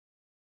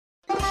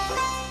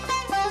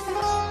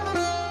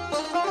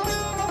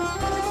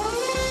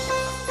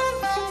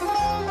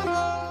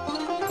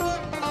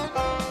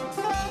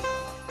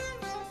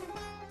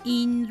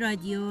این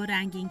رادیو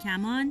رنگین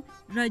کمان،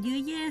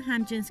 رادیوی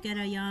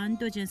همجنسگرایان،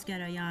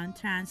 دوجنسگرایان،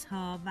 ترنس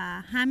ها و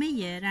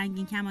همه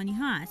رنگین کمانی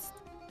ها است.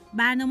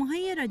 برنامه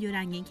های رادیو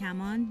رنگین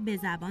کمان به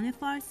زبان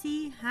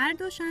فارسی هر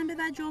دوشنبه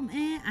و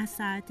جمعه از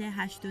ساعت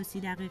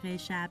 8:30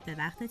 شب به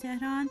وقت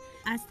تهران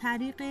از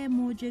طریق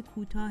موج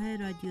کوتاه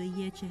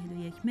رادیویی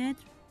 41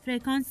 متر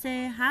فرکانس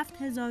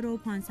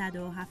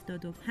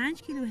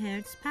 7575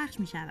 کیلوهرتز پخش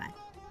می شود.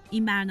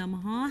 این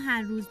برنامه ها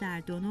هر روز در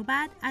 2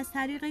 نوبت از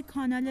طریق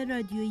کانال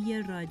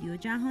رادیویی رادیو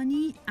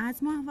جهانی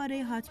از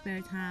ماهواره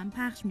هاتبرد هم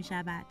پخش می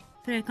شود.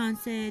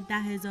 فرکانس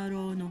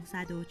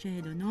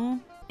 10949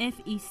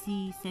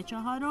 FEC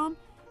 34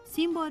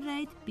 سیمبل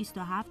ریت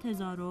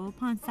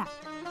 27500.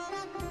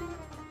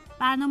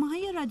 برنامه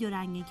های رادیو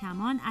رنگین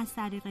کمان از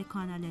طریق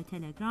کانال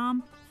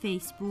تلگرام،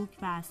 فیسبوک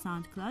و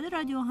ساندکلاد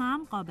رادیو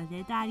هم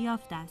قابل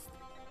دریافت است.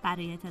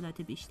 برای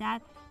اطلاعات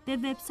بیشتر به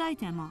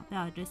وبسایت ما به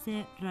آدرس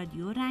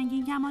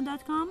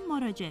radioranginkaman.com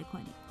مراجعه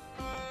کنید.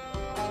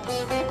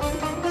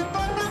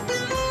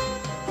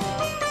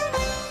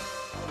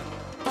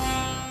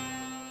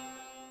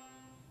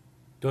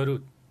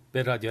 درود،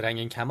 به رادیو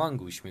رنگین کمان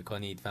گوش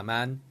میکنید و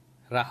من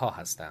رها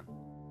هستم.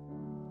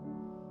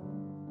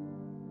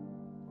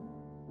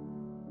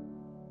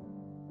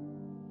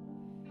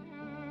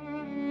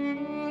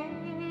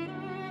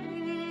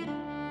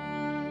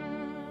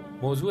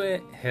 موضوع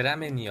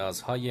هرم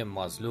نیازهای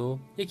مازلو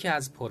یکی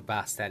از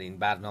پربحث‌ترین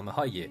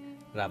برنامه‌های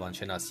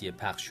روانشناسی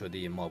پخش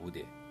شده ما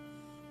بوده.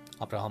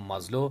 ابراهام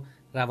مازلو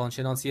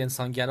روانشناسی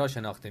انسانگرا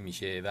شناخته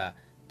میشه و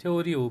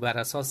تئوری او بر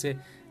اساس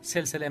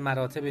سلسله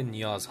مراتب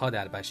نیازها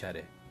در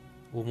بشره.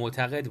 او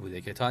معتقد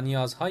بوده که تا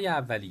نیازهای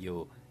اولیه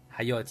و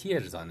حیاتی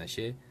ارضا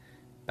نشه،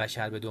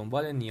 بشر به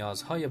دنبال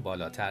نیازهای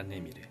بالاتر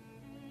نمیره.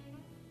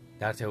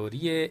 در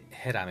تئوری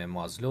هرم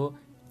مازلو،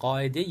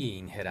 قاعده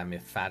این هرم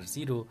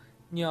فرضی رو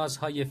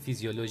نیازهای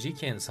فیزیولوژیک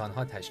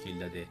انسانها تشکیل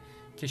داده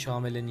که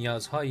شامل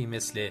نیازهایی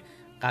مثل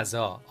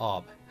غذا،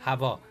 آب،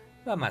 هوا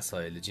و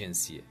مسائل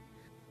جنسیه.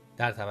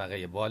 در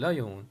طبقه بالای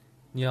اون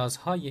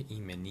نیازهای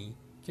ایمنی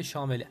که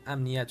شامل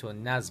امنیت و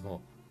نظم و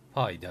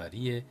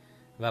پایداریه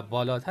و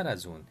بالاتر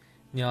از اون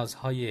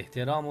نیازهای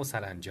احترام و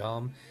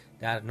سرانجام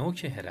در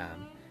نوک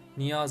هرم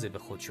نیاز به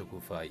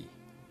خودشکوفایی.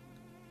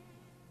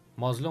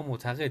 مازلو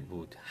معتقد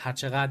بود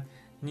هرچقدر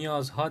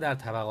نیازها در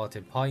طبقات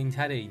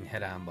پایین‌تر این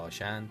هرم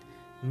باشند،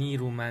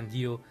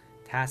 نیرومندی و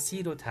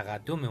تأثیر و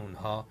تقدم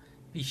اونها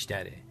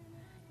بیشتره.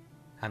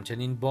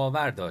 همچنین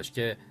باور داشت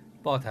که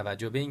با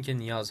توجه به اینکه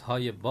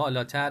نیازهای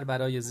بالاتر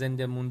برای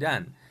زنده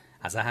موندن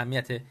از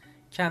اهمیت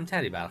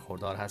کمتری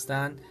برخوردار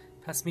هستند،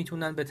 پس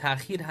میتونن به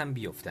تأخیر هم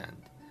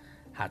بیفتند.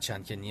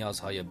 هرچند که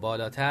نیازهای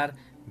بالاتر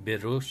به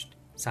رشد،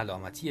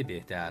 سلامتی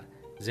بهتر،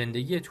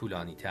 زندگی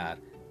طولانی‌تر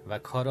و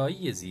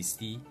کارایی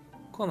زیستی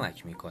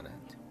کمک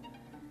میکنند.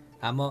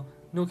 اما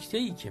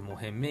نکته‌ای که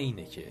مهمه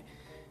اینه که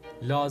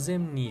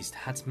لازم نیست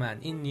حتما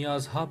این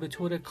نیازها به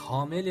طور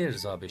کامل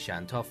ارضا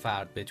بشن تا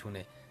فرد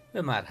بتونه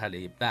به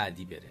مرحله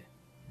بعدی بره.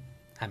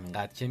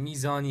 همینقدر که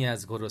میزانی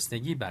از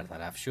گرسنگی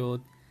برطرف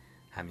شد،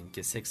 همین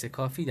که سکس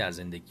کافی در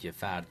زندگی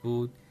فرد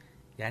بود،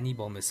 یعنی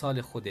با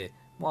مثال خود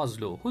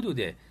مازلو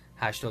حدود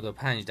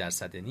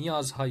 85%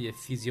 نیازهای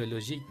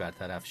فیزیولوژیک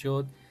برطرف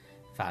شد،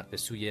 فرد به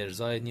سوی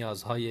ارضای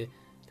نیازهای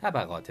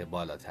طبقات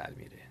بالاتر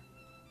میره.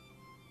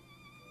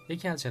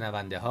 یکی از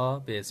شنونده ها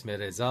به اسم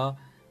رضا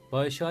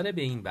با اشاره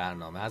به این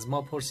برنامه از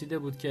ما پرسیده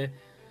بود که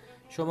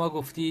شما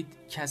گفتید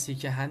کسی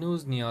که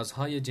هنوز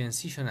نیازهای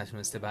جنسیشو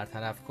نتونسته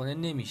برطرف کنه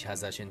نمیشه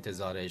ازش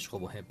انتظار عشق و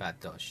محبت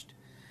داشت.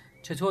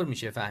 چطور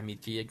میشه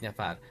فهمید که یک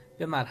نفر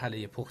به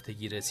مرحله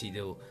پختگی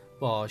رسیده و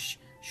باش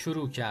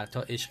شروع کرد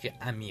تا عشق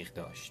عمیق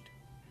داشت؟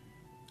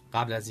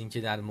 قبل از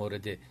اینکه در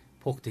مورد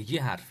پختگی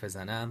حرف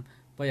بزنم،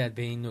 باید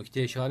به این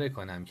نکته اشاره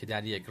کنم که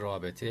در یک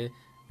رابطه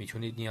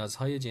میتونید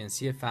نیازهای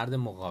جنسی فرد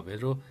مقابل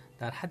رو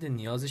در حد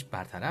نیازش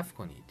برطرف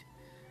کنید.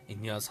 این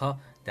نیازها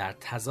در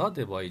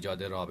تضاد با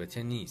ایجاد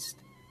رابطه نیست.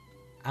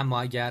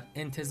 اما اگر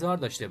انتظار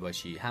داشته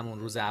باشی همون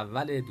روز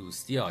اول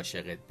دوستی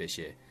عاشقت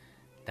بشه،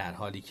 در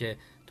حالی که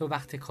تو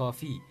وقت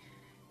کافی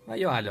و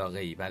یا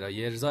علاقه‌ای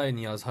برای ارضای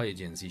نیازهای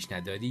جنسیش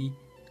نداری،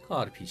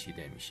 کار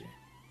پیچیده میشه.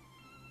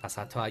 پس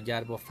حتی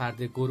اگر با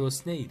فرد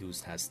گرسنه‌ای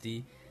دوست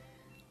هستی،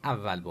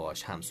 اول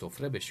باهاش هم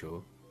سفره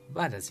بشو،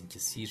 بعد از اینکه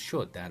سیر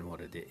شد در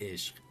مورد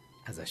عشق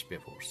ازش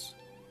بپرس.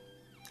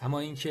 اما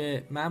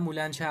اینکه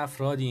معمولاً چه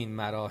افرادی این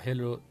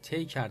مراحل رو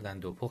طی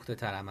کردند و پخته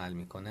تر عمل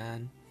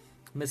میکنن،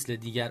 مثل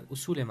دیگر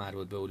اصول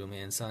مربوط به علوم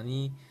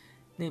انسانی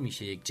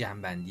نمیشه یک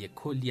جمع‌بندی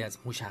کلی از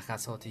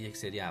مشخصات یک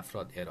سری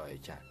افراد ارائه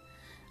کرد.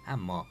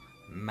 اما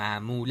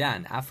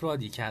معمولاً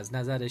افرادی که از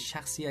نظر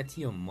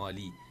شخصیتی و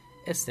مالی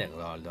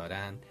استقلال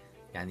دارند،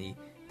 یعنی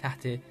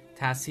تحت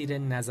تأثیر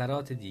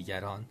نظرات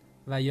دیگران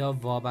و یا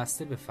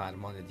وابسته به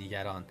فرمان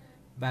دیگران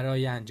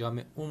برای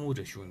انجام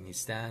امورشون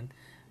نیستند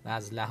و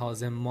از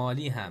لحاظ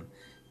مالی هم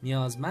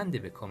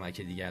نیازمند به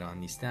کمک دیگران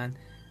نیستند،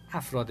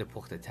 افراد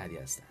پخته تری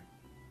هستند.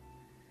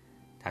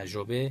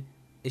 تجربه،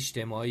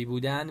 اجتماعی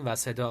بودن و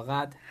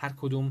صداقت هر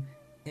کدوم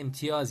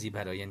امتیازی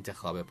برای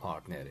انتخاب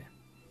پارتنره.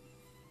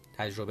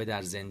 تجربه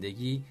در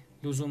زندگی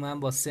لزوماً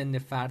با سن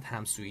فرد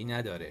همسویی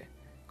نداره.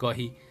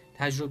 گاهی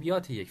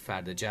تجربیات یک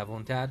فرد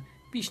جوانتر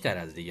بیشتر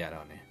از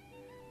دیگرانه.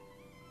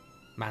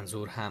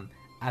 منظور هم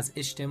از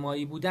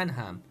اجتماعی بودن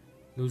هم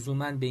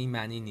لزوماً به این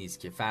معنی نیست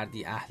که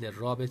فردی اهل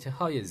رابطه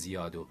های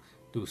زیاد و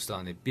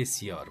دوستان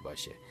بسیار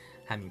باشه.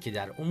 همین که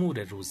در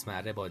امور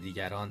روزمره با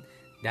دیگران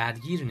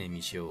درگیر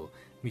نمیشه و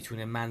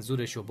میتونه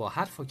منظورشو با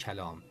حرف و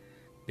کلام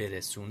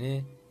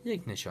برسونه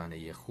یک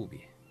نشانه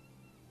خوبیه.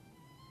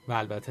 و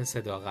البته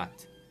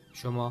صداقت.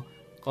 شما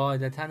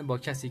قاعدتاً با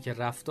کسی که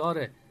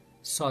رفتار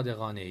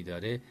صادقانه ای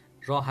داره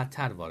راحت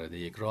تر وارد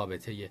یک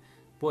رابطه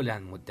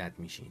بلند مدت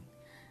میشین.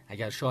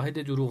 اگر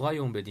شاهد دروغای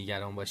اون به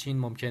دیگران باشین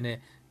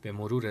ممکنه به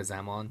مرور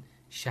زمان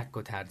شک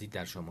و تردید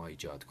در شما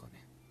ایجاد کنه.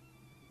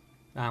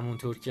 و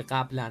همونطور که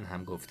قبلا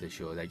هم گفته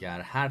شد،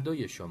 اگر هر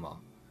دوی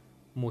شما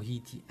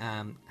محیطی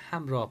امن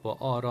همراه با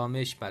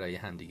آرامش برای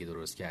همدیگه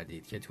درست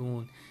کردید که تو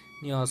اون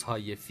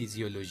نیازهای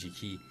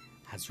فیزیولوژیکی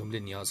از جمله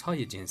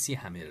نیازهای جنسی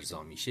هم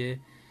ارضا میشه،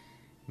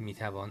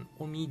 میتوان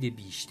امید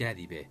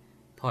بیشتری به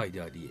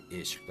پایداری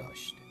عشق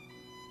داشت.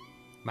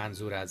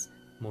 منظور از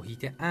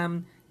محیط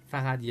امن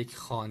فقط یک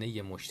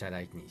خانه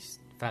مشترک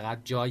نیست،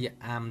 فقط جای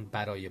امن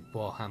برای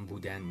با هم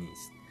بودن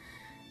نیست،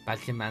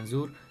 بلکه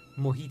منظور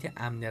محیط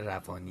امن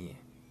روانیه.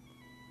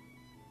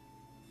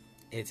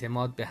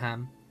 اعتماد به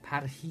هم،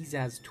 پرهیز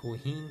از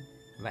توهین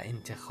و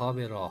انتخاب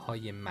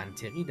راه‌های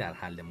منطقی در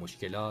حل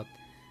مشکلات،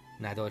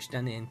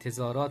 نداشتن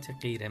انتظارات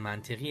غیر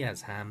منطقی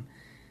از هم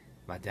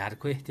و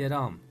درک و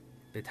احترام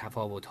به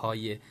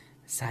تفاوت‌های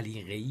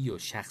سلیقه‌ای و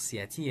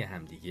شخصیتی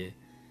همدیگه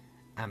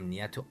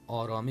امنیت و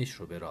آرامش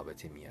رو به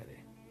رابطه میاره.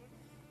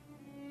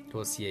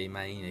 توصیه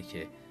من اینه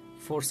که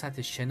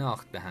فرصت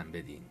شناخت به هم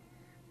بدین.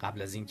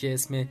 قبل از اینکه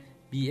اسم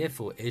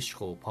BF و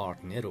عشق و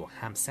پارتنر و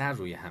همسر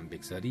روی هم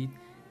بگذارید،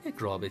 یک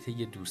رابطه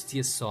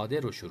دوستی ساده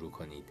رو شروع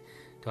کنید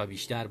تا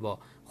بیشتر با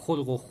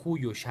خلق و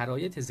خوی و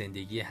شرایط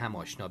زندگی هم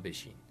آشنا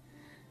بشین.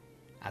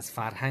 از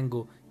فرهنگ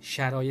و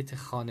شرایط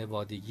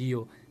خانوادگی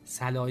و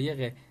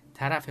سلایق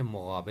طرف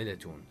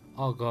مقابلتون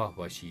آگاه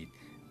باشید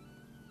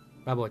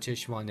و با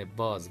چشمان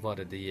باز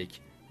وارد یک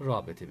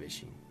رابطه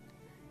بشین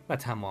و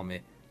تمام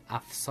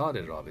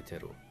افسار رابطه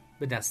رو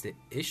به دست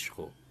عشق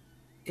و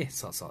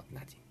احساسات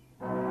ندین.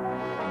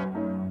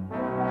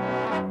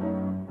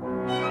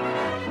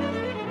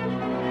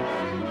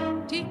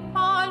 تی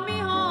حال می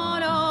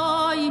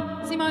حالای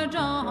سیمای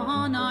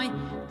جانای،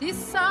 تی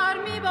سر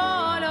می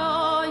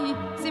بالای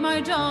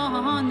سیمای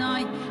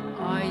جانای،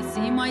 آی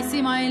سیمای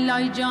سیمای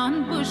لای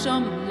جان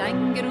بوشم،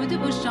 لنگ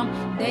رود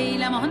بوشم،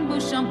 دیلمان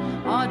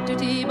بوشم، آتو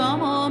تی با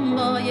مام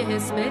بای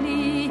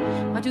حسبلی،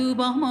 آتو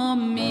با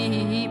مام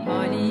می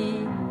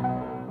پالی.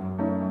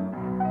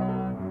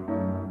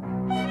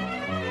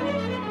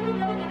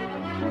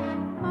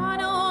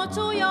 منو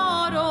تو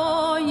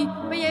یاروی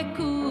به یک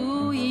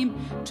کویم،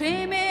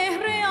 چه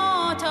مهر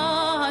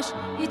آتش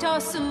ایتا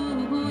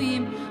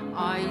سویم،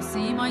 آی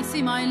سیمای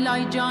سیمای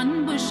لای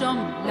جان بوشم،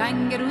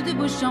 لنگ رود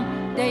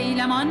بوشم،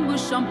 دیلمان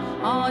بوشم،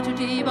 آتو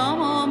تی با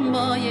مام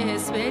بای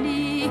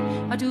حسبلی،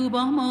 آتو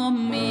با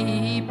مام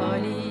می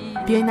پالی.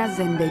 بیاین از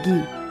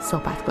زندگی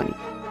صحبت کنیم.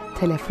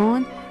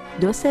 تلفن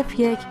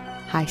 201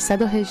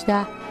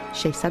 818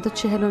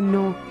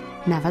 649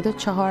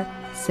 94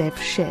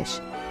 06.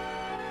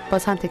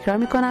 باز هم تکرار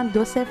میکنم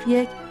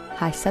 201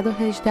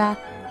 818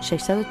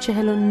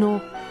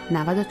 649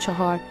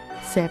 94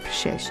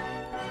 06.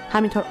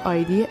 همینطور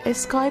آیدی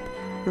اسکایپ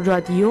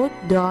رادیو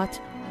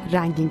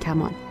رنگین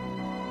کمان.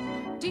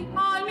 تی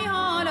حال می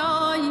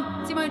حالای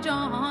سیمای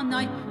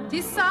جانای،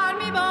 تی سر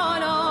می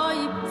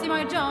بالای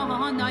سیمای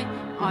جانای،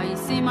 آی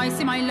سیمای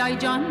سیمای لای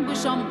جان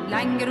بوشم،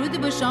 لنگ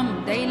رود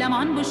بوشم،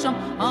 دیلمان بوشم،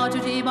 آتو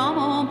تی با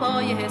مام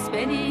پای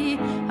حسبلی،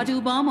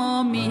 آتو با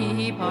مام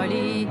می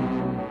پالی.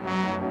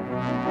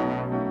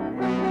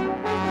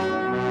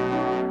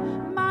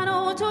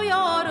 منو تو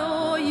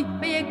یاروی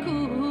به یک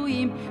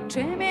کویم،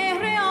 چه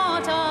مهر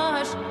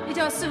آتش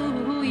ایتا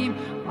سویم،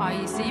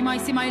 آی سیمای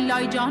سیمای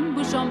لای جان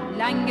بوشم،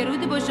 لنگ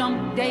رود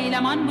بوشم،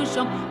 دیلمان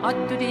بوشم،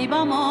 آتو تی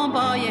با مام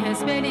پای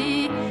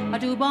حسبلی،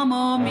 آتو با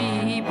مام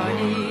می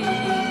پالی.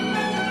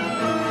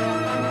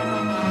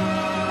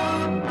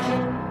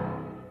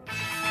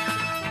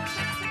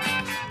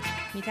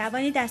 می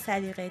توانید از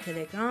طریق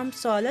تلگرام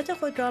سوالات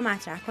خود را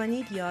مطرح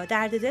کنید یا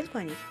درد دل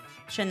کنید.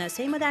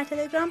 شناسه ما در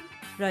تلگرام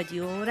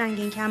رادیو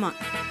رنگین کمان.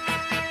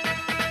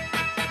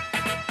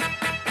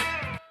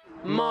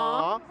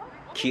 ما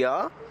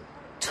کیا؟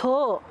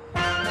 تو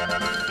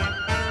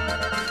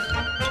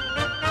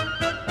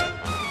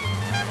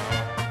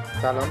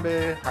سلام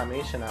به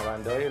همه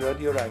شنونده‌های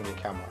رادیو رنگین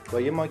کمان.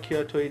 با یه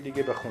ماکیاتوی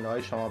دیگه به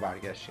خونه‌های شما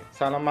برگشتیم.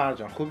 سلام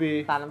مرجان،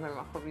 خوبی؟ سلام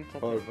مرجان، خوبی؟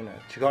 قربونه.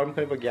 چیکار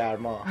می‌کنی با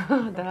گرما؟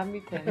 دارم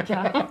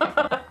میترکم.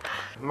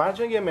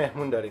 مرجان یه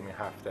مهمون داریم این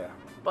هفته.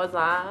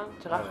 بازم؟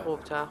 چقدر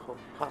خوب، چقدر خوب.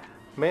 خب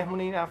مهمون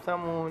این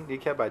هفتهمون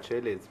یکی از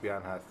بچه‌های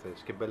لزبیان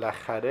هستش که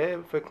بالاخره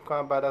فکر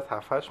می‌کنم بعد از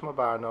 7-8 ماه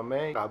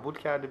برنامه قبول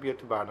کرده بیاد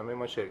تو برنامه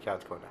ما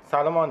شرکت کنه.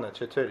 سلام آنا،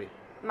 چطوری؟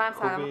 من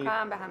سلام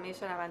می‌کنم به همه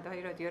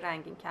شنونده‌های رادیو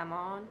رنگین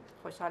کمان.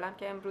 خوشحالم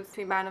که امروز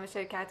توی برنامه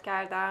شرکت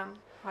کردم.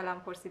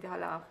 حالم پرسیدی،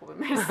 حالم خوبه،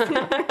 مرسی.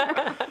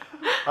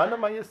 حالا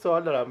من یه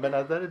سوال دارم، به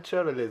نظر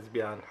چرا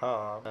لزبیان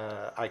ها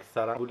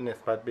اکثرا قبول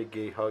نسبت به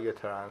گی ها یا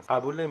ترنس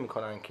قبول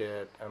نمی‌کنن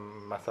که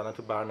مثلا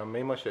تو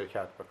برنامه ما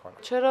شرکت بکنن؟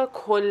 چرا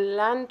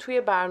کلا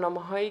توی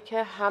برنامه‌هایی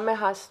که همه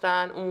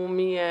هستن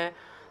عمومیه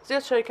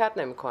زیاد شرکت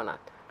نمی‌کنن؟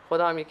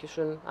 خدا هم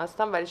یکیشون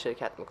هستم ولی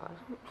شرکت می‌کنن.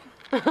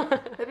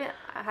 ببین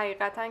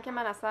حقیقتا که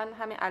من اصلا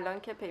همین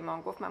الان که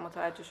پیمان گفت من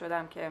متوجه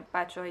شدم که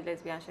بچه‌های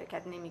لزبیان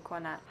شرکت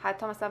نمی‌کنن.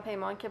 حتی مثلا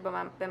پیمان که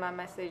به من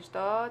مسیج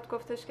داد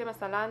گفتش که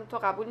مثلا تو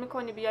قبول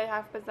می‌کنی بیای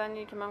حرف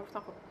بزنی، که من گفتم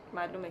خب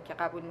معلومه که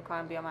قبول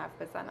می‌کنم بیام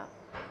حرف بزنم.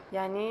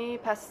 یعنی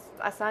پس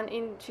اصلا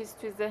این چیز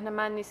توی ذهن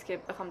من نیست که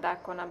بخوام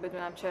درک کنم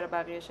بدونم چرا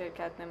بقیه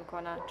شرکت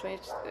نمی‌کنن، چون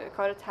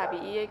کار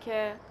طبیعیه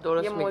که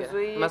درست یه میگه.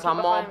 موضوعی مثلا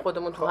ما هم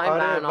خودمون تو همین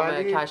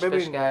برنامه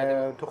کشفش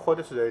کردیم. تو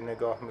خودت داری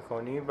نگاه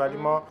می‌کنی ولی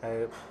ما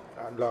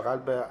لااقل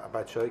به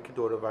بچه‌هایی که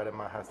دور و بر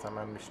من هستن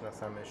من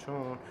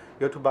میشناسمشون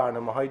یا تو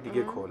برنامه‌های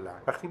دیگه کلا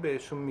وقتی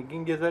بهشون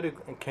میگین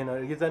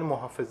یه ذره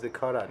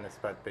محافظه‌کارن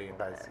نسبت به این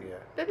قضیه.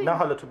 نه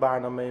حالا تو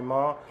برنامه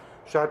ما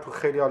شاید تو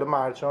خیلی حالا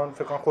مرجان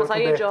فکر کنم خودتون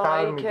مثلا یه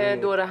جاهایی می‌دونید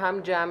که دور هم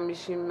جمع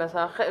میشیم،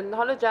 مثلا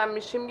حالا جمع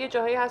میشیم یه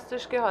جاهایی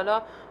هستش که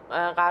حالا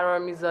قرار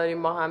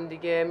میذاریم با هم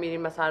دیگه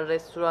میریم مثلا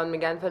رستوران،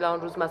 میگن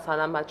فلان روز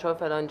مثلا بچه‌ها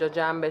فلان جا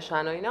جمع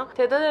بشن و اینا.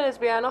 تعداد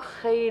لزبیانا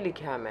خیلی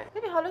کمه.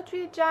 ببین حالا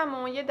توی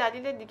جمع یه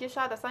دلیل دیگه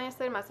شاید اصلا یه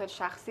سری مسائل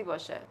شخصی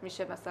باشه،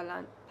 میشه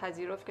مثلا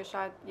پذیرفت که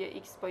شاید یه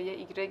ایکس با یه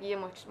ایگرگ یه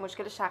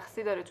مشکل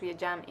شخصی داره توی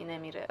جمعی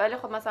نمیره، ولی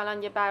خب مثلا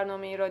یه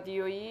برنامه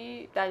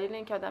رادیویی دلیل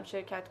اینکه آدم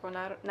شرکت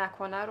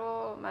نکنه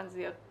رو من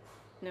زیاد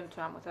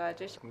نمیتونم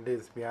متوجه شم.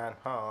 لزبیان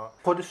ها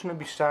خودشونو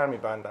بیشتر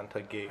میبندن تا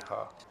گی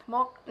ها.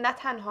 ما نه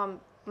تنها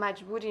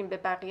مجبوریم به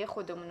بقیه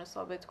خودمون رو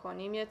ثابت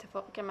کنیم، یه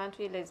اتفاقی که من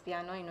توی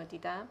لزبیان ها اینو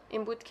دیدم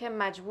این بود که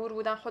مجبور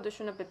بودن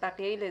خودشون رو به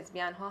بقیه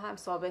لزبیان ها هم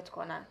ثابت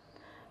کنن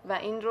و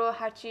این رو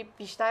هرچی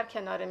بیشتر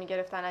کناره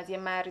میگرفتن از یه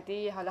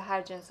مردی، حالا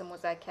هر جنس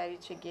مذکری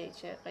چه گی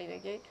چه غیر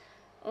گی،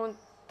 اون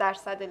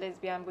درصد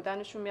لزبیان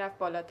بودنشون میرفت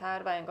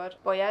بالاتر و انگار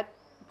باید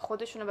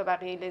خودشون رو به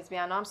بقیه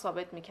لزبیان ها هم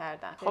ثابت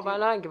میکردن. خب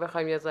الان اگه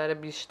بخوایم یه ذره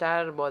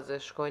بیشتر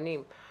بازش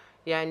کنیم،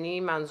 یعنی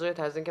منظورت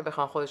از این که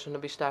بخوان خودشون رو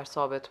بیشتر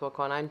ثابت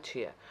بکنن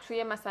چیه؟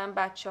 توی مثلا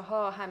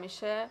بچه‌ها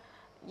همیشه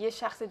یه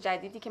شخص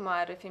جدیدی که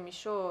معرفی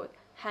میشد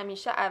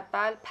همیشه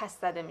اول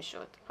پس زده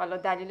میشد. حالا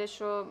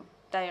دلیلش رو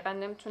دقیقا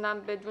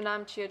نمیتونم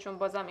بدونم چیه، چون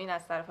بازم این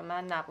از طرف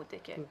من نبوده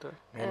که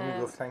یعنی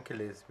میگفتن که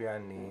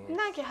لزبیان نیست،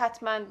 نه که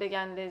حتما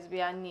بگن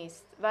لزبیان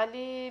نیست،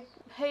 ولی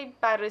هی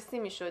بررسی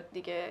میشد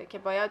دیگه که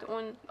باید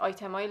اون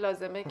آیتمای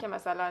لازمه که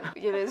مثلا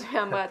یه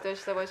لزبیان باید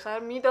داشته باشه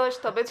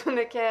میداشت تا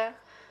بتونه که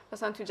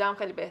مثلا تو جمع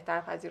خیلی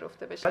بهتر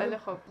پذیرفته بشه. ولی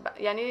خب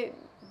یعنی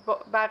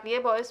بقیه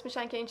باعث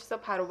میشن که این چیزا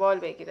پر و بال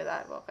بگیره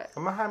در واقع.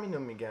 من همینو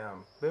میگم.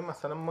 ببین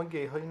مثلا ما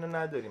گی ها اینو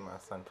نداریم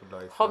اصلا تو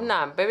لایف. خب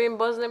نه ببین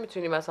باز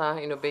نمیتونی مثلا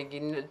اینو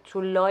بگی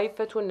تو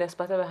لایفتون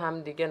نسبت به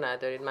هم دیگه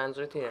ندارید،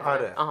 منظورت اینه؟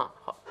 آره. آها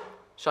خب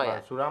شاید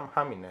منظورم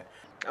همینه.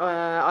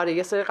 آره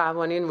یه سری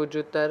قوانین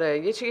وجود داره.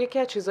 یکی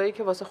از چیزایی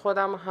که واسه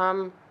خودم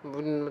هم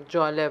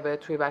جالبه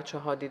توی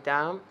بچه‌ها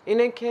دیدم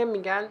اینه که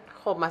میگن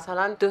خب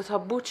مثلا 2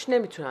 بوچ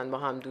نمیتونن با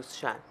هم دوست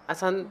شن.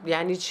 اصلا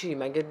یعنی چی؟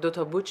 مگه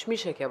 2 بوچ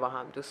میشه که با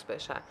هم دوست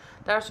بشن؟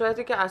 در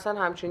صورتی که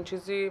اصلا همچین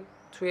چیزی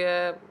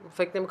توی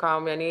فکر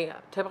نمی‌کنم، یعنی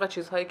طبق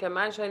چیزهایی که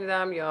من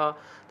شنیدم یا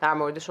در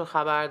موردشون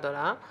خبر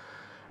دارم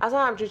اصلا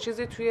همچین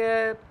چیزی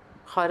توی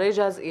خارج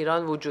از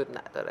ایران وجود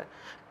نداره.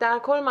 در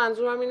کل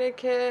منظورم اینه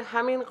که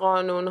همین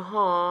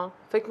قانون‌ها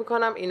فکر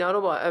میکنم اینا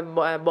رو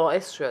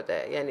باعث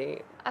شده.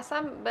 یعنی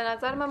اصلا به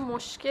نظر من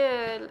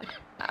مشکل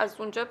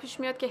از اونجا پیش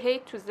میاد که هی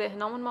تو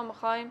ذهنمون ما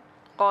میخوایم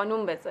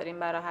قانون بذاریم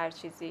برای هر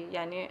چیزی.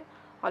 یعنی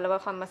حالا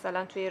بخوام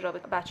مثلا توی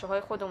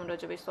بچه‌های خودمون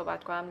راجع بهش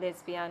صحبت کنم،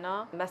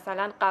 لزبیانا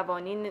مثلا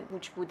قوانین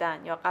بوچ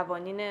بودن یا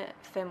قوانین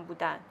فم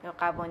بودن یا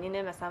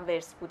قوانین مثلا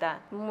ورس بودن،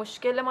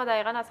 مشکل ما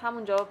دقیقاً از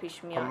همونجا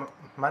پیش میاد.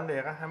 من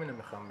دقیقاً همینو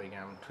میخوام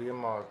بگم. توی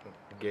ما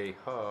گی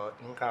ها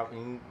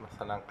این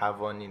مثلا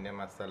قوانین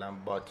مثلا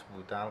بات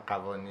بودن،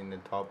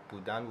 قوانین تاپ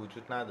بودن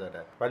وجود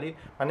نداره. ولی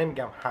من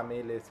نمیگم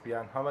همه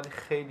لزبیان ها، ولی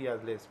خیلی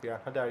از لزبیان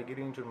ها درگیر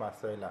اینجور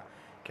مسائل هستن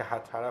که هر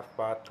طرف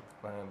باید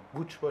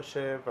بوچ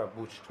باشه و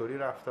بوچ طوری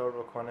رفتار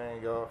بکنه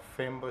یا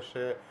فم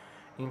باشه.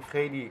 این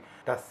خیلی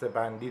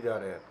دسته‌بندی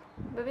داره.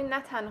 ببین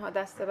نه تنها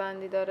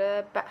دسته‌بندی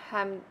داره،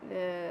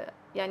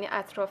 یعنی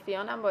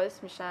اطرافیان هم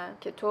باعث میشن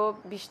که تو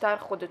بیشتر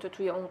خودتو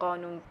توی اون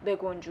قانون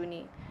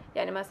بگنجونی.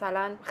 یعنی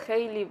مثلا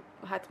خیلی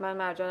حتما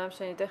مرجانم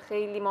شنیده،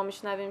 خیلی ما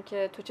میشنویم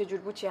که تو چه جور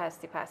بوچی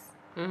هستی پس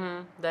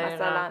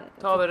مثلا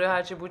تا برای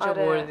هرچی بوچه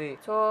آره، بردی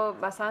تو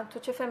مثلا تو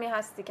چه فمی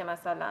هستی که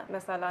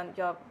مثلا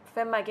یا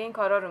فم مگه این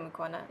کارا رو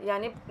میکنه.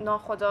 یعنی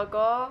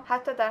ناخودآگاه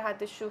حتی در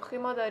حد شوخی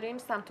ما داریم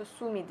سمت و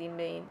سو میدیم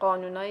به این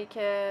قانونایی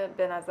که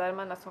به نظر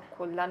من اصلا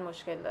کلا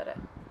مشکل داره.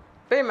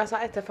 ببین مثلا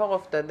اتفاق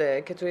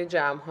افتاده که توی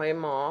جمع‌های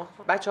ما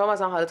بچه‌ها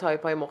مثلا حالا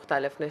تایپ‌های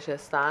مختلف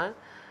نشستن،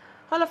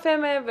 حالا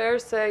فم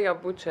ورسه یا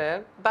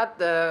بوچه.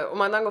 بعد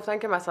اومدن گفتن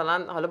که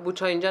مثلا حالا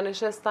بوچا اینجا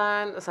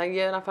نشستن، مثلا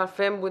یه نفر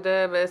فم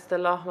بوده به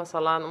اصطلاح،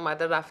 مثلا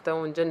اومده رفته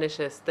اونجا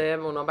نشسته،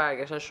 اونا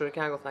برگشتن شروع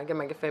کردن گفتن که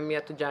مگه فم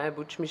میاد تو جمع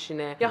بوچ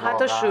میشینه، یا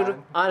حتی شروع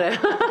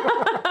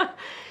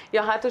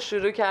یا حتی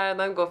شروع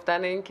کردن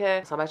گفتن این که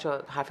مثلا بچه‌ها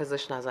حرف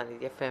زشت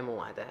نزنید، یه فم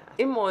اومده.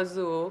 این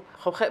موضوع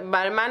خب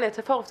برای من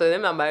اتفاق افتاده،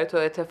 نمیدونم برای تو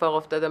اتفاق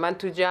افتاده، من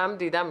تو جمع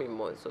دیدم این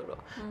موضوع رو.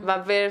 و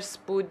ورس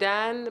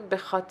بودن به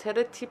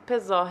خاطر تیپ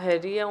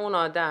ظاهری اون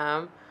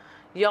آدم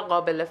یا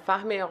قابل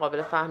فهمه یا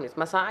قابل فهم نیست.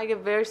 مثلا اگه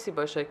ورسی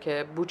باشه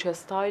که بوچ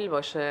استایل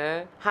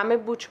باشه، همه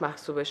بوچ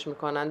محسوبش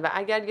میکنن، و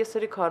اگر یه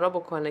سری کارا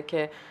بکنه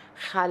که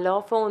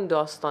خلاف اون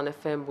داستان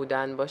فم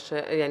بودن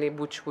باشه، یعنی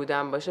بوچ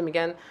بودن باشه،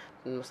 میگن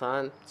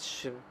مثلا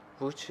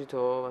بوچی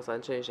تو مثلا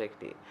چه این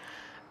شکلی.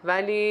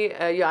 ولی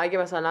یا اگه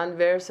مثلا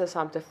ورس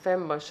سمت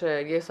فم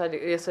باشه،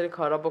 یه سری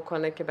کارا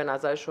بکنه که به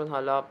نظرشون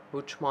حالا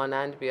بوچ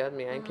مانند بیاد،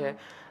 میگن که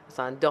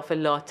مثلا داف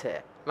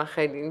لاته. من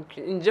خیلی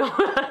اینجا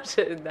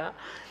شدیدم.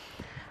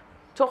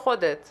 تو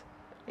خودت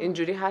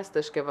اینجوری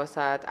هستش که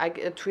واسط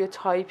اگه توی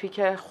تایپی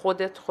که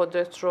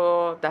خودت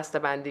رو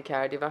دسته‌بندی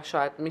کردی و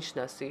شاید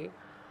میشناسی،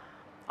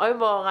 آیا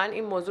واقعا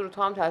این موضوع رو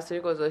تو هم تأثیری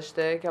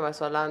گذاشته که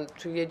مثلا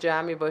توی یه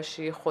جمعی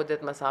باشی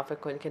خودت مثلا فکر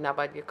کنی که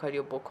نباید یه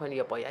کاریو بکنی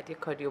یا باید یه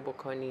کاریو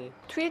بکنی؟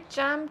 توی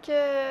جمع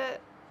که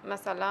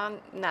مثلا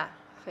نه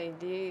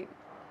خیلی،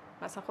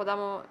 مثلا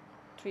خودمو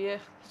توی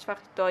هیچ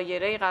وقت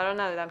دایره‌ای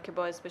قرار ندادم که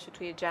باعث بشه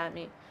توی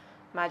جمعی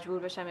مجبور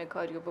بشم یه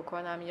کاریو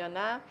بکنم یا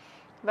نه.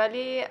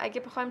 ولی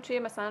اگه بخوایم توی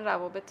مثلا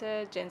روابط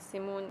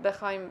جنسیمون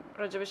بخوایم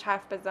راجبش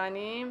حرف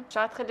بزنیم،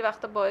 شاید خیلی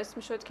وقتا باعث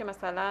میشد که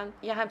مثلا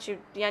یه همچین،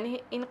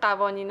 یعنی این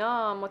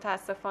قوانینا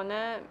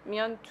متاسفانه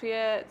میان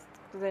توی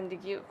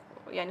زندگی،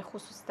 یعنی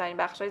خصوصی ترین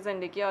بخشای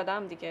زندگی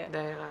آدم دیگه.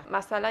 دقیقاً.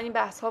 مثلا این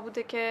بحث ها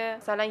بوده که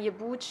مثلا یه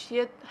بوچ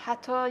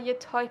حتی یه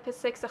تایپ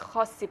سکس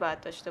خاصی باید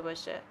داشته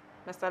باشه،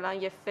 مثلا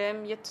یه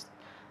فم یه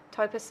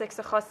تایپ سکس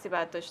خاصی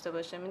باید داشته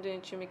باشه.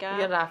 میدونین چی میگم؟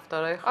 یه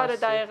رفتارهای خاصی. آره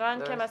دقیقاً.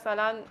 که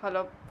مثلا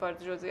حالا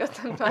وارد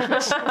جزئیات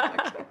نمیشم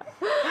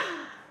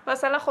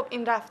مثلا خب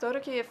این رفتار رو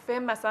که یه فم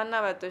مثلا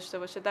نباید داشته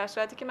باشه، در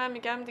صورتی که من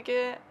میگم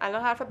دیگه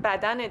الان حرف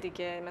بدنه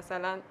دیگه.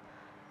 مثلا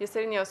یه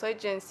سری نیازهای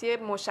جنسی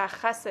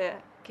مشخصه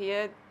که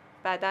یه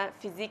بدن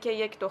فیزیک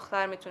یک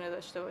دختر میتونه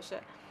داشته باشه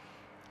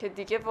که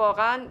دیگه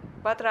واقعاً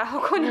باید رها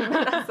کنیم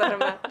به نظر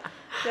من.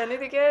 یعنی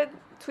دیگه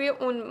توی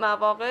اون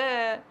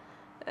مواقع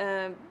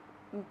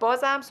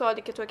بازم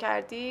سوالی که تو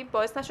کردی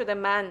باعث نشده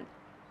من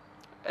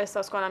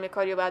احساس کنم یه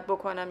کاریو باید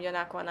بکنم یا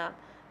نکنم.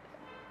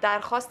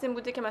 درخواست این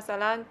بوده که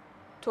مثلا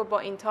تو با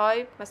این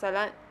تایپ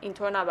مثلا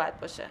اینطور نباید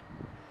باشه،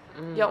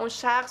 یا اون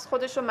شخص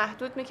خودش رو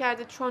محدود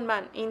میکرده چون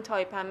من این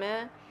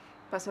تایپمه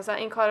پس مثلا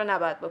این کارو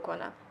نباید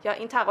بکنم یا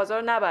این تقاضا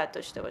رو نباید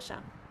داشته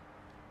باشم.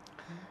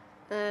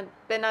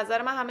 به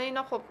نظر من همه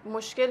اینا خب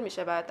مشکل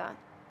میشه بعدن،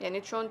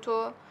 یعنی چون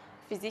تو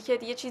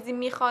فیزیکت یه چیزی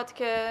میخواد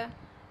که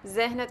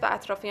ذهنت و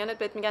اطرافیانت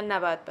بهت میگن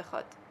نباید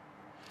بخواد.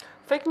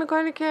 فکر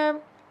میکنی که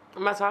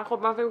مثلا خب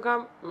من فکر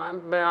میکنم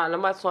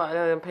الان باید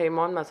سوال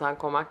پیمان مثلا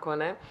کمک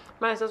کنه.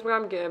 من احساس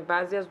میکنم که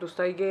بعضی از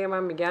دوستای گی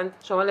من میگن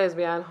شما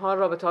لزبیان ها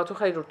رابطه هاتون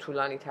خیلی رو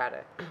طولانی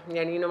تره،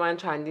 یعنی اینو من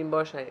چندین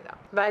بار شنیدم.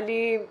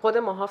 ولی خود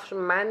ماها،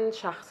 من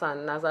شخصا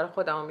نظر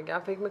خودمو میگم،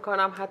 فکر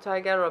میکنم حتی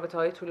اگر رابطه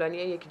های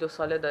طولانی 1-2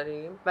 ساله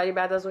داریم ولی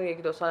بعد از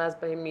اون 1-2 سال از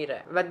بین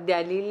میره و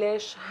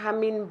دلیلش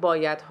همین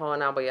باید ها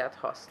نباید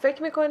هاست.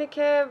 فکر میکنی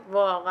که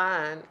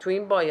واقعا تو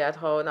این باید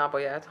ها و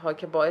نباید ها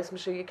که باعث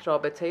میشه یک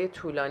رابطه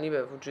طولانی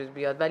به وجود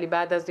بیاد ولی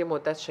بعد از یه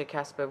مدت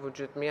شکست به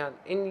وجود میاد،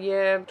 این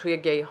یه توی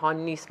گی ها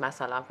نیست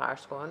مثلا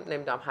فرض کن،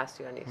 نمیدونم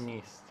هست یا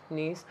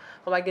نیست.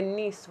 خب اگه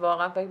نیست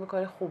واقعا فکر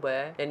میکنی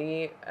خوبه؟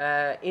 یعنی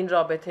این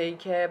رابطه ای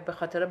که به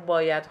خاطر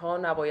بایدها و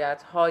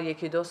نبایدها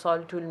 1-2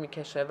 سال طول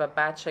میکشه و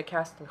بعد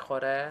شکست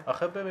میخوره؟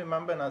 آخه ببین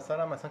من به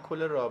نظرم مثلا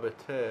کل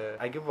رابطه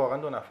اگه واقعا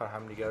 2 نفر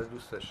همدیگه رو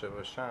دوست داشته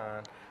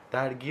باشن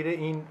درگیر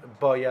این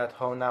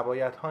بایدها و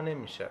نبایدها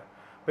نمیشه.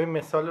 به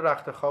مثال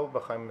رخت خواب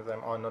بخوایم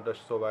بزنیم، آنا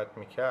داشت صحبت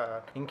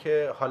میکرد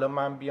اینکه حالا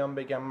من بیام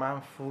بگم من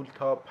فول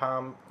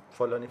تاپم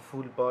فلانی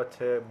فول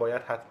باته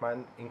باید حتما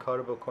این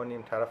کارو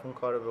بکنیم، طرف اون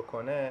کارو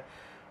بکنه،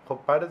 خب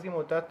بعد از این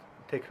مدت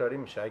تکراری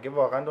میشه. اگه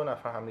واقعا 2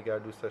 نفر همدیگه رو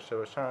دوست داشته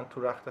باشن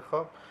تو رخت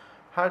خواب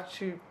هر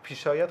چی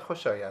پیش آید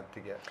خوش آید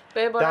دیگه،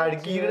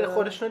 درگیر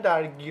خودشونو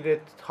درگیر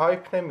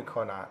تایپ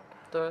نمیکنن.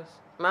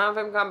 درست. من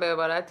فکر میکنم به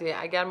عبارتی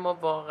اگر ما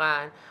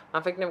واقعا، من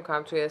فکر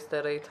نمیکنم توی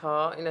استریت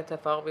ها این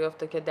اتفاق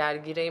بیفته که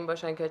درگیر این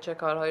باشن که چه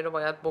کارهایی رو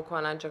باید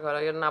بکنن چه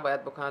کارهایی رو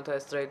نباید بکنن تا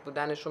استریت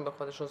بودنشون به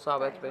خودشون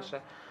ثابت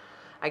بشه.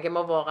 اگه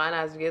ما واقعا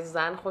از یه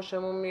زن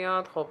خوشمون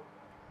میاد، خب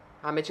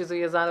همه چیزو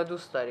یه زن رو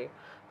دوست داریم،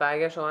 و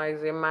اگه شما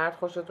از یه مرد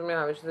خوشتون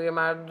میاد همه چیزو یه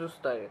مرد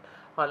دوست دارید.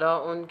 حالا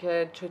اون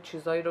که چه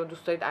چیزایی رو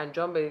دوست دارید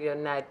انجام بدید یا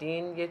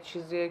ندین یه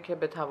چیزیه که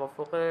به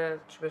توافق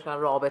چی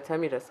بهشون رابطه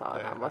میرسه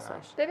آدم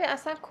واسش. ببین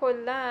اصلا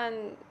کلا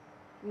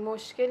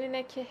مشکل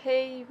اینه که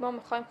هی ما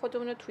میخوایم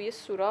خودمون رو توی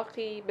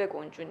سوراخی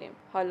بگنجونیم،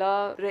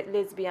 حالا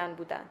لزبیان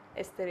بودن،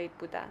 استریت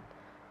بودن،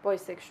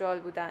 بایسکشوال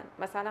بودن.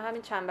 مثلا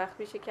همین چند وقت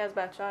پیش یکی از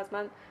بچه‌ها از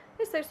من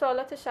یه سری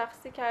سوالات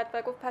شخصی کرد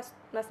و گفت پس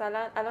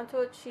مثلا الان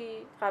تو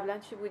چی؟ قبلا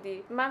چی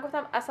بودی؟ من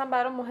گفتم اصلا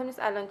برام مهم نیست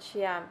الان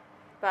چیم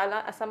و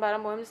الان اصلا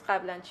برام مهم نیست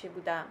قبلا چی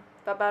بودم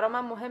و برام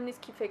من مهم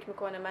نیست کی فکر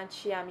میکنه من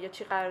چیم یا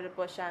چی قراره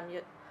باشم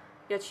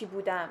یا چی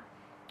بودم.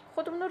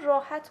 خودمون رو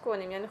راحت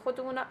کنیم، یعنی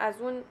خودمون رو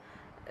از اون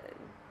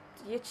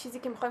یه چیزی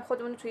که میخوایم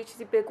خودمون رو توی یه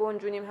چیزی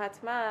بگنجونیم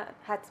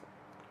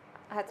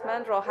حتما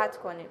راحت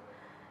کنیم.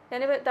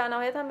 یعنی در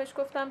نهایت هم بهش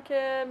گفتم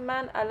که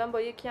من الان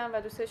با یکی هم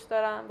و دوستش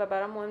دارم و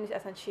برام مهم نیست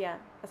اصلا چیم،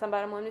 اصلا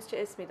برام مهم نیست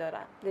چه اسمی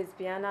دارم،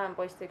 لزبیانم،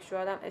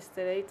 بایسکشوالم،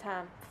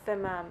 استریتم،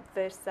 فمم،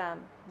 ورسم،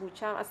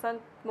 بوچم، اصلا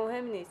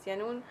مهم نیست.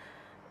 یعنی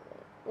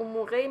اون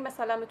موقعی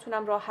مثلا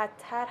میتونم راحت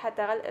تر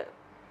حداقل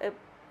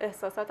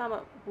احساساتم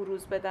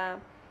بروز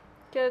بدم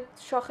که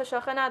شاخه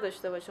شاخه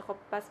نداشته باشه. خب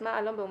پس من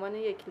الان به عنوان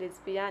یک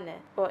لزبیانه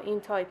با این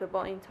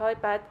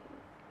تایپ بعد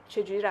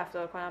چجوری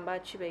رفتار کنم،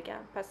 بعد چی بگم؟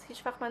 پس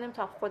هیچ وقت من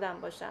نمیتونم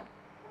خودم باشم،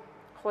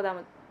 خودم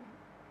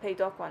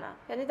پیدا کنم.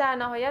 یعنی در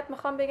نهایت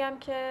میخوام بگم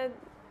که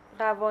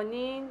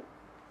قوانین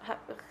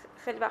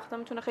خیلی وقتا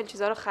میتونه خیلی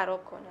چیزا رو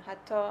خراب کنه،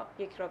 حتی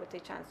یک رابطه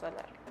چند ساله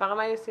رو. فقط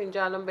من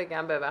اینجا الان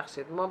بگم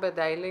ببخشید، ما به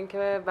دلیل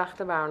اینکه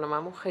وقت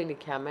برنامه‌مون خیلی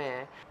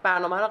کمه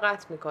برنامه رو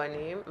قطع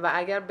میکنیم و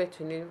اگر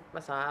بتونیم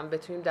مثلا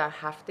بتونیم در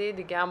هفته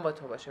دیگه هم با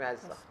تو باشیم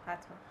عزیزم.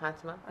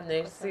 حتما.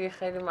 مرسی،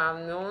 خیلی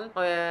ممنون.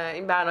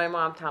 این برنامه ما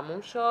هم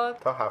تموم شد.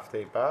 تا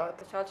هفته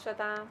بعد. خوشحال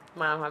شدم.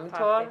 منم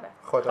همینطور.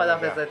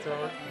 خداحافظتون.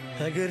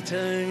 اگر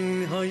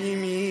تنهایی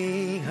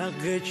می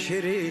حق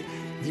چره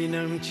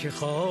دینم چه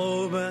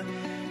خوابه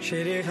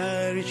چره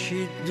هر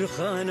چی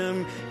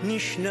دخانم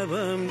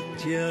نشنوم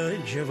تیا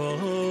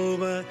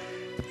جوابه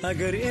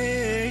اگر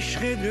عشق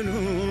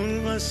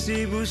دلون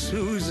قصیب و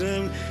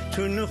سوزم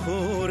تو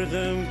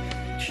نخورغم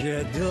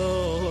که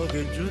داغ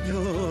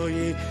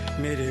جدایی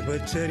میره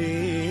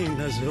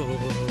بدترین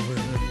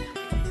عذابه.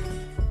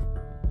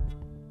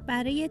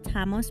 برای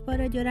تماس با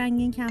رادیو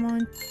رنگین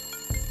کمان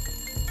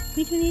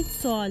میتونید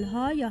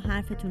سوالها یا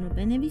حرفتون رو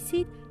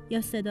بنویسید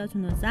یا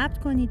صداتون رو ضبط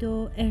کنید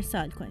و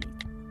ارسال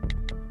کنید.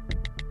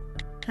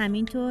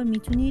 همینطور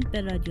میتونید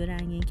به رادیو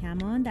رنگین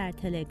کمان در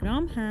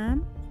تلگرام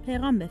هم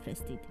پیغام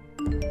بفرستید.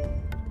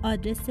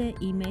 آدرس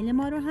ایمیل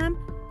ما رو هم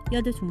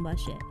یادتون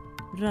باشه: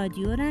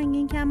 رادیو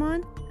رنگین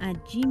کمان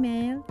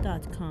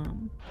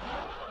 @gmail.com.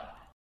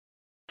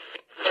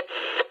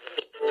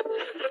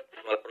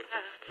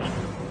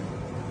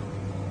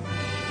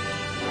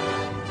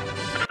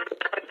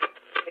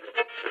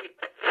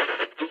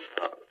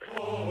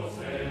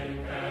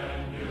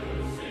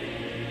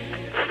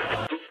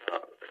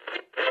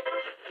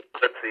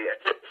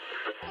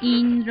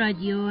 این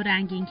رادیو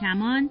رنگین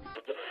کمان.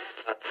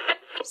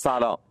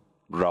 سلام،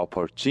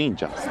 راپورتچی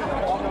اینجاست.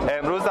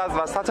 امروز از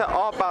وسط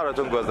آب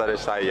براتون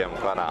گزارش تهیه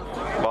میکنم.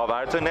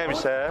 باورتون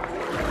نمیشه؟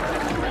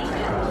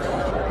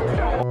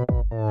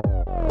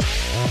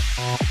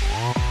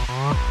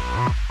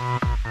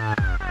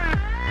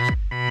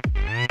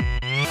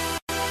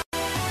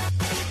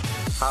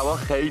 هوا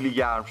خیلی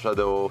گرم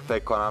شده و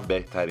فکر کنم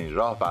بهترین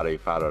راه برای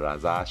فرار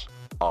ازش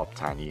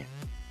آبتنیه.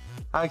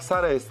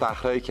 اکثر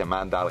استخرایی که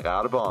من در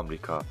غرب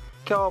آمریکا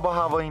که آب و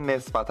هوایی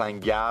نسبتاً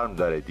گرم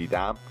داره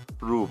دیدم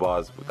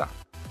روباز بودن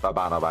و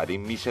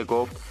بنابراین میشه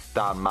گفت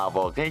در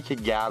مواقعی که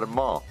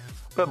گرما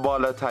به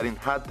بالاترین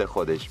حد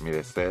خودش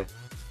میرسه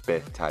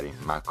بهترین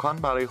مکان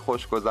برای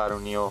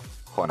خوشگذرونی و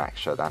خنک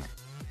شدنه.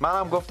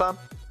 منم گفتم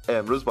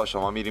امروز با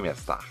شما میریم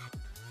استخر.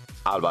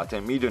 البته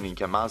میدونین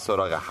که من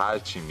سراغ هر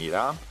چی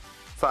میرم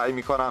سعی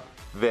میکنم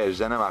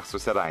ورژن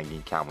مخصوص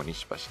رنگین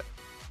کمونیش باشه.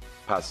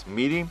 پس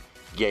میریم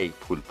گی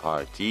پول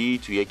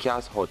پارتی تو یکی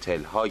از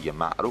هتل‌های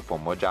معروف و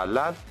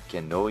مجلل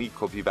که نوعی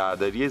کپی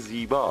برداری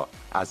زیبا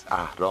از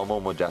اهرام و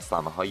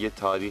مجسمه‌های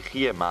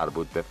تاریخی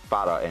مربوط به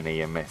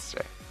فراعنه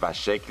مصر و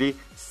شکلی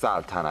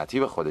سلطنتی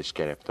به خودش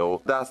گرفته و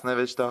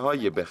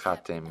دست‌نوشته‌های به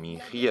خط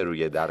میخی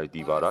روی در و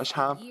دیواراش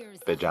هم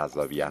به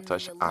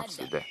جذابیتاش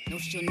افزوده.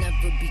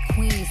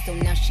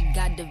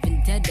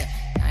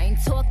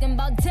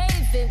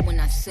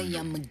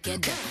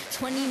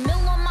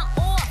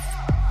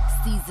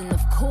 Season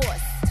of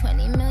course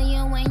 20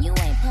 million when you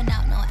ain't put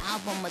out no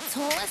album or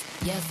tours.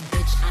 Yes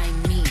bitch I'm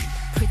me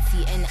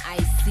pretty and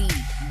icy.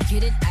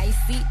 Get it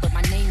icy but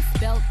my name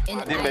spelled in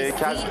icy. به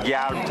یکی از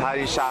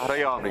گرمترین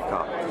شهرهای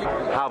آمریکا.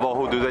 هوا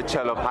حدود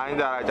 45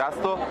 درجه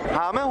است و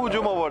همه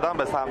هجوم آوردن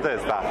به سمت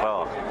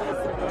استخرها.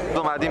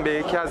 اومدیم به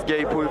یکی از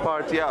گی پول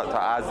پارتی ها تا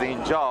از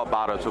اینجا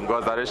براتون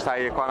گزارش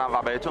تهیه کنم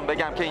و بهتون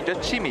بگم که اینجا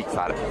چی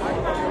میگذره.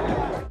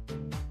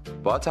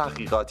 با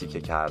تحقیقاتی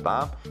که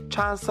کردم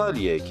چند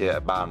سالیه که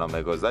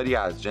برنامه گذاری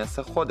از جنس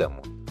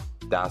خودمون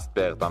دست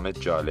به اقدام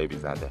جالبی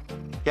زده.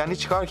 یعنی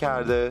چیکار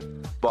کرده؟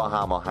 با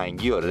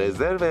هماهنگی و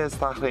رزرو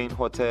استخر این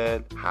هتل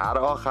هر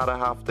آخر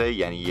هفته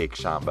یعنی یک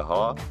شنبه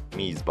ها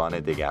میزبان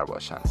دیگر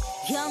باشند.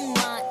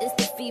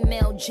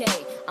 Female J,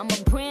 I'm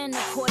a brand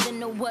according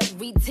to what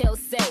retail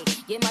say.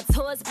 Yeah, my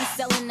toys be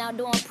selling out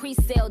on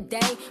pre-sale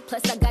day.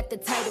 Plus I got the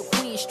title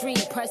Queen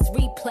Street, press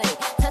replay.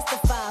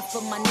 Testify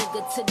for my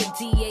nigga to the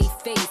DA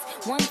face.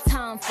 One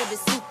time for the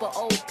super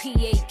old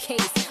PA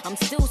case. I'm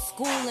still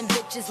schooling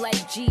bitches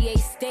like GA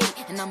State.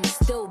 And I'm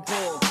still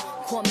bull,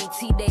 call me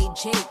T-Day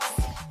Jakes.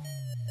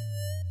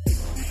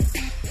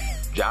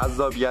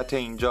 جذابیت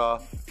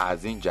اینجا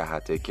از این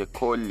جهته که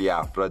کلی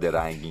افراد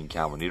رنگین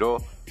کمانی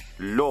رو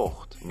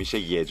لخت میشه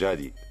یه جا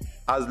دید.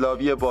 از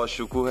لابی با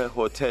شکوه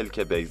هتل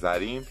که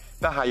بگذریم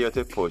به حیاط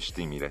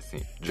پشتی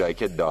میرسیم، جایی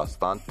که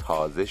داستان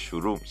تازه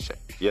شروع میشه.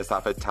 یه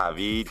صف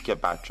طویل که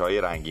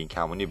بچهای رنگین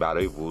کمونی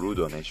برای ورود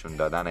و نشون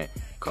دادن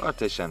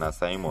کارت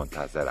شناسایی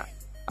منتظرن،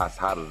 از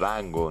هر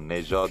رنگ و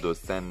نژاد و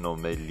سن و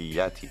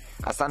ملیتی.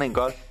 اصلا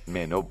انگار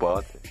منو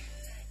بازه.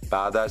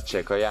 بعد از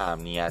چکای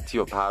امنیتی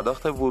و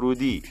پرداخت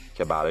ورودی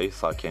که برای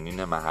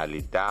ساکنین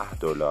محلی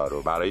 $10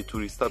 و برای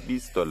توریستا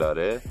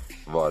 $20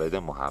 وارد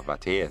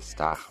محوطه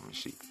استخر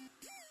میشید.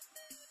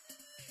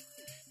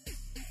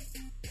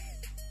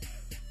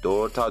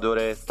 دور تا دور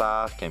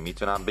استخر که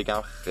میتونم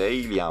بگم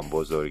خیلی هم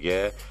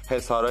بزرگه،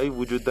 حصارهایی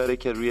وجود داره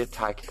که روی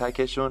تک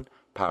تکشون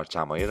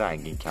پرچمای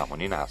رنگین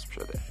کمانی نصب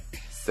شده.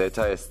 3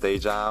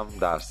 استیج هم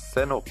در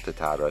 3 نقطه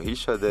طراحی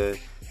شده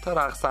تا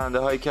رقصنده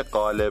هایی که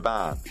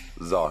غالباً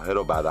ظاهر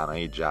و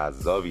بدنهای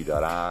جذابی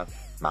دارن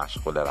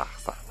مشغول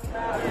رقصن.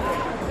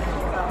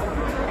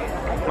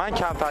 من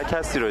کمتر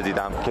کسی رو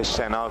دیدم که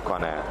شنا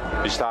کنه.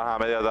 بیشتر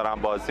همه یا دارن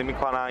بازی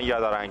میکنن یا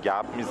دارن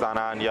گپ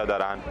میزنن یا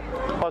دارن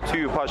با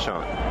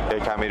تویوپاشون یه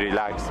کمی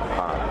ریلکس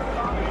میکنن.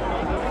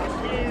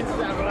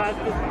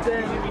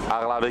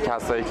 اغلب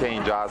کسایی که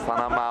اینجا هستن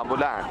هم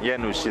معمولا یه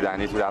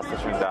نوشیدنی تو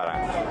دستشون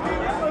دارن.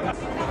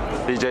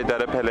 دیجی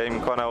داره پلی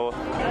میکنه و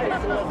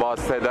با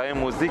صدای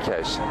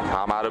موزیکش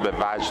همه رو به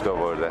وجد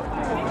آورده.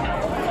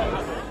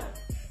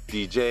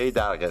 دیجی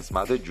در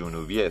قسمت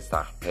جنوبی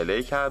استخر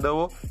پلی کرده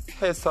و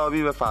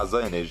حسابی به فضا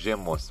انرژی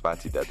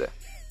مثبتی داده.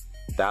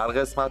 در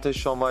قسمت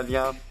شمالی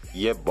هم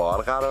یه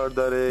بار قرار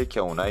داره که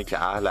اونایی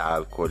که اهل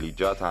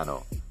الکلیجاتن و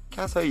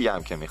کسایی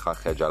هم که میخوان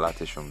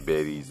خجالتشون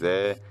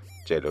بریزه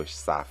جلوش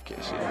صف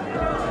کشید.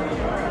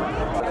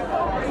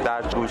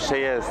 در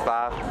گوشه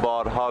استخر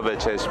بارها به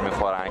چشم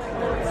میخورن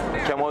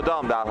که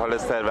مدام در حال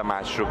سرو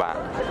مشروبن.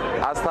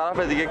 از طرف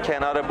دیگه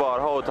کنار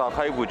بارها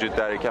اتاقهایی وجود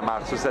داره که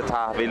مخصوص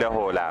تحویل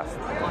حوله است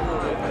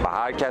و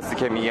هر کسی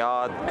که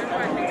میاد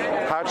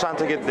هر چند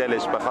تا که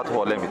دلش بخواد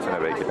حوله میتونه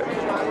بگیره.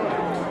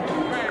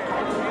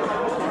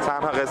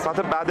 تنها قسمت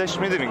بعدش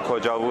میدونین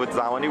کجا بود؟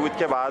 زمانی بود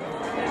که بعد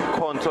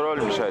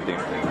کنترل میشدیم،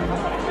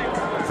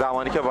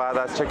 زمانی که باید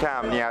از چک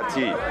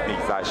امنیتی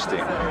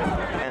میگذشتیم.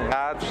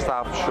 انقدر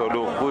صف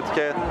شلوغ بود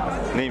که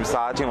نیم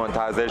ساعتی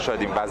منتظر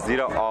شدیم و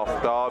زیر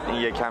آفتاب این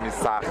یک کمی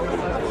سخت بود،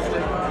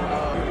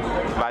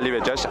 ولی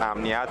به جاش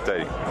امنیت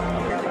داریم.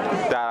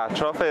 در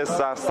اطراف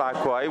استخر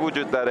سکوهایی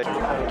وجود داره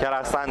که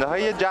رقصنده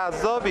های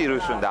جذابی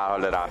روشون در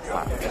حال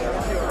رقصن.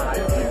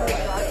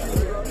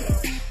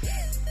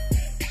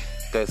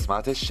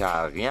 قسمت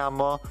شرقی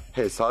اما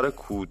حصار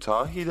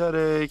کوتاهی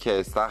داره که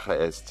استخر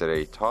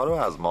استریت ها رو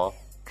از ما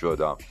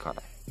جدا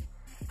میکنه.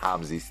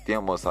 همزیستی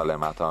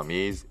مسالمت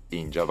آمیز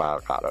اینجا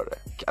برقراره.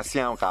 کسی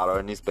هم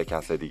قرار نیست به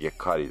کس دیگه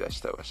کاری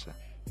داشته باشه.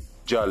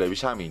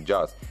 جالبیش هم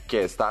اینجاست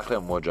که استخر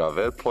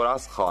مجاور پر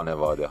از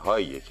خانواده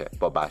هاییه که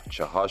با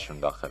بچه هاشون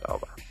داخل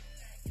آبن.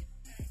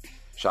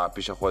 شاید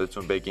پیش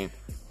خودتون بگین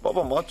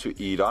بابا ما تو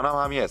ایران هم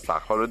همین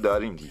استخرها رو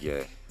داریم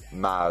دیگه،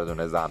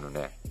 مردونه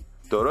زنونه.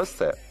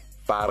 درسته،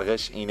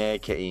 فرقش اینه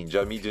که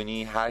اینجا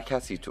میدونی هر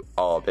کسی تو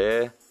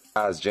آبه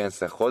از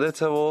جنس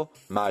خودته و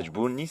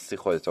مجبور نیستی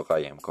خودتو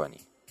قایم کنی.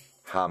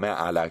 همه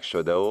علک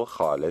شده و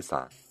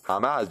خالصن،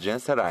 همه از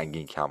جنس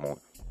رنگین کمون.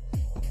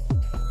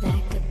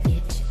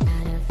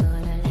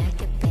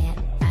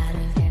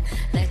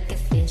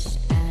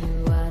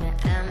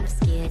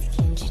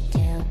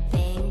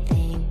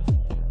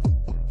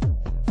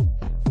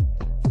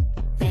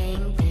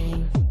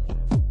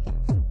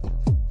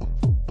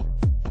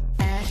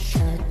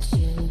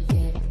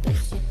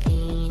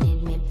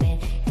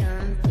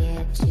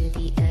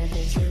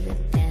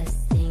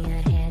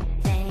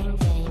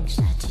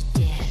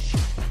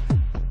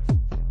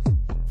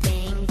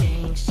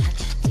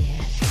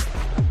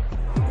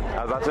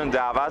 ازتون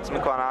دعوت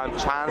میکنم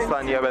چند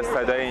ثانیه به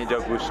صدای اینجا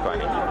گوش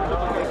کنید.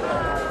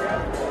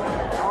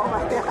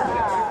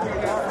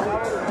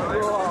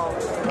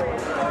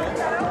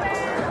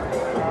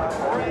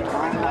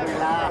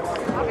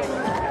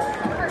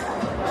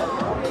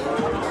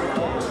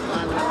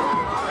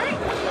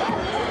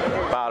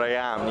 برای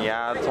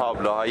امنیت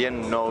تابلوهای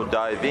نو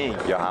دایوینگ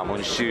یا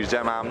همون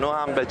شیرجه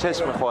ممنوع هم به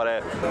چشم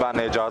میخوره و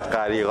نجات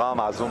غریقا هم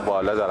از اون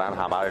بالا دارن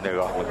همه رو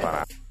نگاه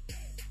میکنن.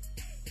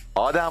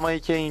 آدمایی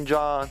که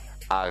اینجا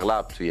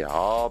اغلب توی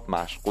آب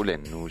مشغول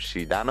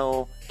نوشیدن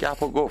و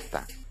گپ و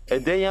گفتن.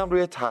 عده‌ای هم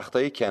روی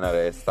تختای کنار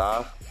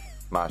استخر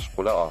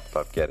مشغول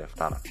آفتاب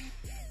گرفتن.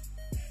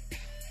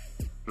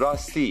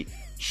 راستی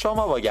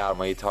شما با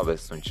گرمای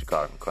تابستون چی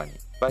کار میکنی؟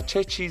 و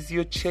چه چیزی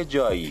و چه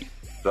جایی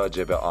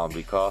راجع به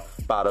آمریکا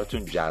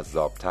براتون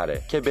جذاب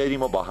تره که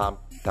بریم و با هم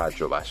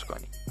تجربهش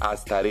کنیم؟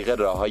 از طریق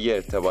راه‌های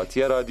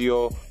ارتباطی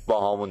رادیو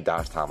با همون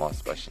در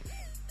تماس باشین.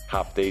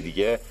 هفته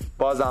دیگه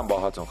بازم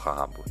باهاتون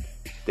خواهم بود.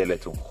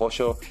 دلتون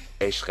خوش و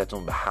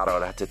عشقتون به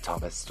حرارت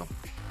تابستون.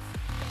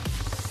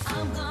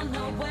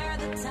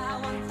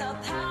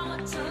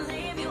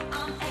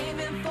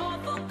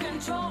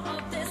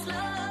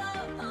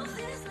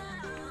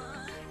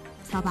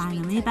 تا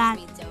برنامه بعد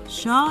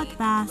شاد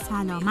و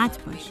سلامت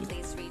باشید.